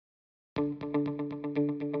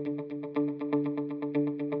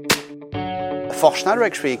For Schneider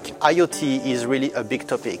Electric, IoT is really a big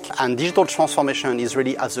topic, and digital transformation is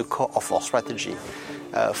really at the core of our strategy.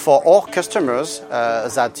 For our customers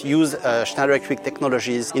that use Schneider Electric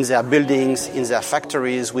technologies in their buildings, in their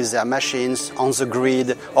factories, with their machines, on the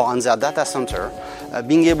grid or on their data center,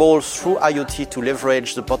 being able through IoT to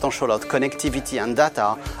leverage the potential of connectivity and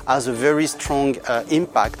data has a very strong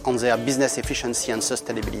impact on their business efficiency and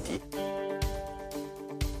sustainability.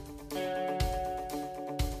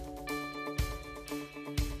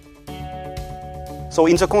 So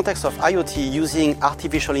in the context of IoT, using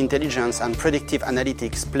artificial intelligence and predictive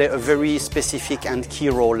analytics play a very specific and key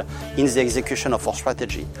role in the execution of our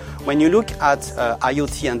strategy. When you look at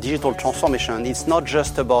IoT and digital transformation, it's not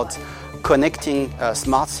just about connecting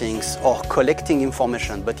smart things or collecting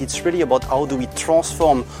information, but it's really about how do we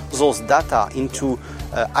transform those data into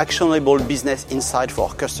actionable business insight for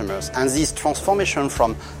our customers. And this transformation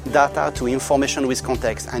from data to information with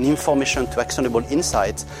context and information to actionable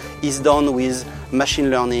insights is done with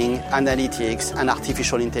machine learning, analytics, and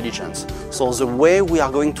artificial intelligence. So the way we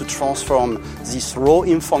are going to transform this raw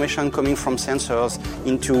information coming from sensors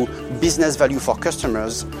into business value for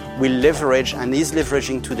customers will leverage and is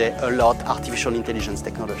leveraging today a lot artificial intelligence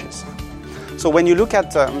technologies. So when you look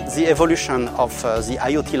at the evolution of the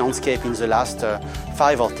IoT landscape in the last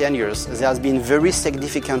 5 or 10 years, there has been very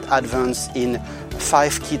significant advance in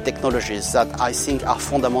 5 key technologies that I think are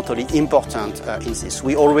fundamentally important in this.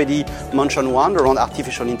 We already mentioned one around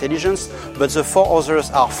artificial intelligence, but the 4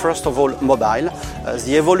 others are, first of all, mobile.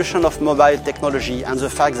 The evolution of mobile technology and the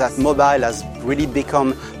fact that mobile has really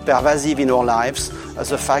become pervasive in our lives,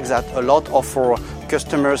 the fact that a lot of our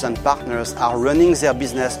customers and partners are running their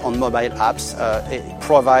business on mobile apps. It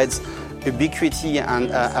provides ubiquity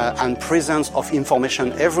and presence of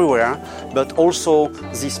information everywhere, but also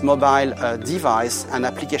this mobile device and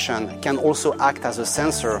application can also act as a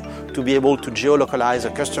sensor to be able to geolocalize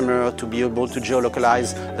a customer, to be able to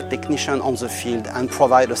geolocalize a technician on the field and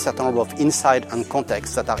provide a certain number of insight and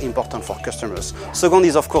context that are important for customers. Second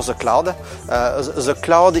is, of course, the cloud. The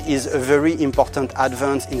cloud is a very important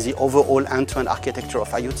advance in the overall end-to-end architecture of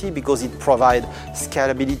IoT because it provides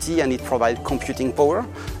scalability and it provides computing power.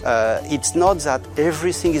 It's not that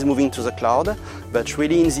everything is moving to the cloud, but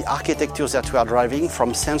really in the architectures that we are driving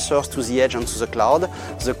from sensors to the edge and to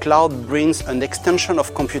the cloud brings an extension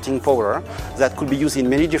of computing power that could be used in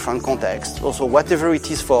many different contexts. Also, whatever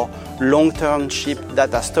it is for long-term chip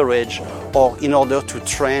data storage or in order to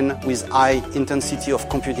train with high intensity of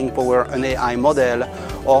computing power an AI model,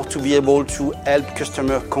 or to be able to help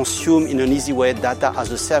customer consume in an easy way data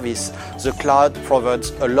as a service, the cloud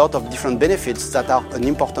provides a lot of different benefits that are an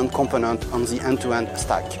important component on the end-to-end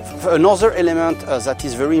stack. Another element that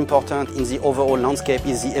is very important in the overall landscape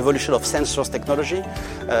is the evolution of sensors technology.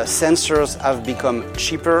 Sensors have become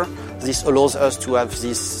cheaper. This allows us to have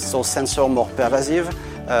those sensors more pervasive,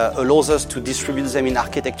 allows us to distribute them in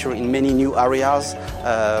architecture in many new areas.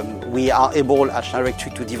 We are able at Schneider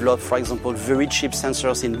Electric to develop, for example, very cheap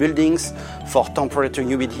sensors in buildings for temperature,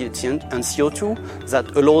 humidity, and CO2 that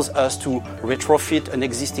allows us to retrofit an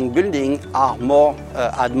existing building, add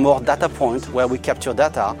more data points where we capture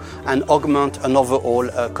data and augment an overall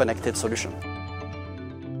connected solution.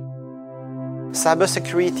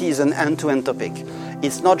 Cybersecurity is an end-to-end topic.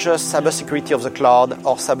 It's not just cybersecurity of the cloud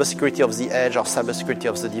or cybersecurity of the edge or cybersecurity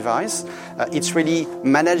of the device. It's really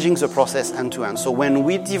managing the process end-to-end. So when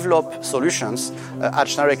we develop solutions at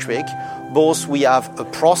Schneider Electric, both we have a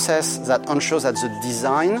process that ensures that the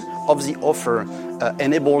design of the offer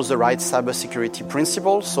enables the right cybersecurity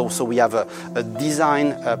principles. So we have a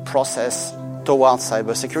design process towards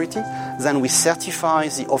cybersecurity. Then we certify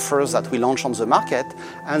the offers that we launch on the market,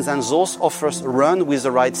 and then those offers run with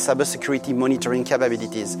the right cybersecurity monitoring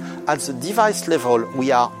capabilities. At the device level,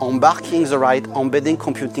 we are embarking the right embedding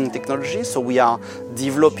computing technology, so we are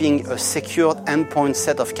developing a secured endpoint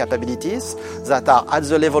set of capabilities that are at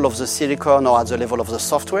the level of the silicon or at the level of the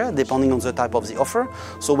software, depending on the type of the offer.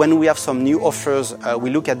 So when we have some new offers,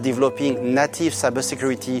 we look at developing native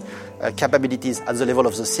cybersecurity capabilities at the level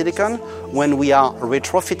of the silicon. When we are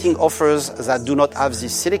retrofitting offers that do not have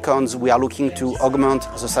these silicons, we are looking to augment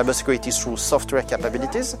the cybersecurity through software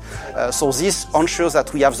capabilities. So this ensures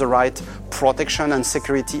that we have the right protection and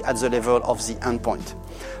security at the level of the endpoint.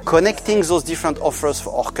 Connecting those different offers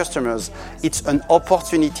for our customers, it's an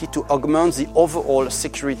opportunity to augment the overall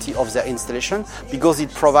security of their installation because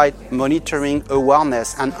it provides monitoring,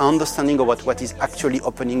 awareness, and understanding about what is actually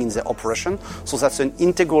happening in their operation. So that's an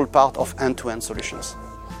integral part of end-to-end solutions.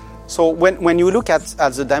 So when you look at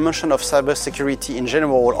the dimension of cybersecurity in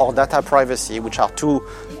general or data privacy, which are two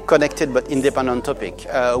connected but independent topics,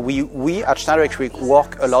 we at Schneider Electric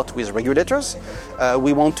work a lot with regulators.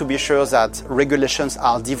 We want to be sure that regulations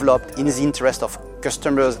are developed in the interest of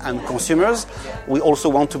customers and consumers. We also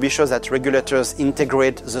want to be sure that regulators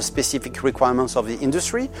integrate the specific requirements of the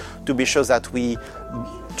industry to be sure that we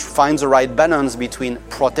find the right balance between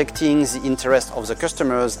protecting the interest of the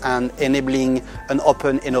customers and enabling an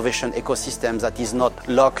open innovation ecosystem that is not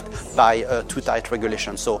locked by too tight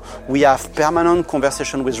regulation. So we have permanent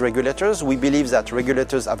conversation with regulators. We believe that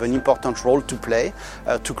regulators have an important role to play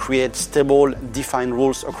to create stable, defined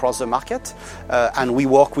rules across the market. And we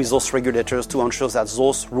work with those regulators to ensure that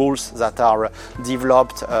those rules that are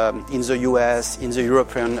developed in the US, in the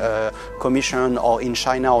European Commission, or in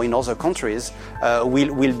China or in other countries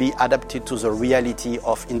will be adapted to the reality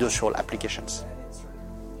of industrial applications.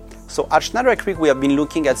 So at Schneider Electric, we have been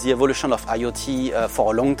looking at the evolution of IoT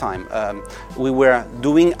for a long time. We were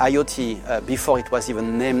doing IoT before it was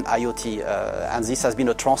even named IoT, and this has been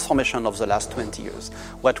a transformation of the last 20 years.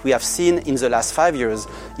 What we have seen in the last 5 years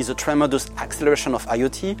is a tremendous acceleration of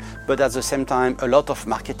IoT, but at the same time, a lot of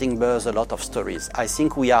marketing buzz, a lot of stories. I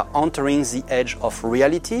think we are entering the edge of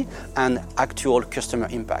reality and actual customer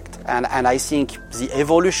impact. And I think the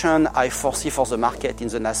evolution I foresee for the market in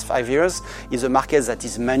the last 5 years is a market that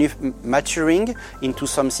is maturing into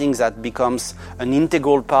something that becomes an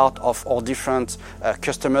integral part of our different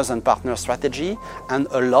customers and partner strategy, and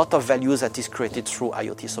a lot of value that is created through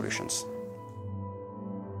IoT solutions.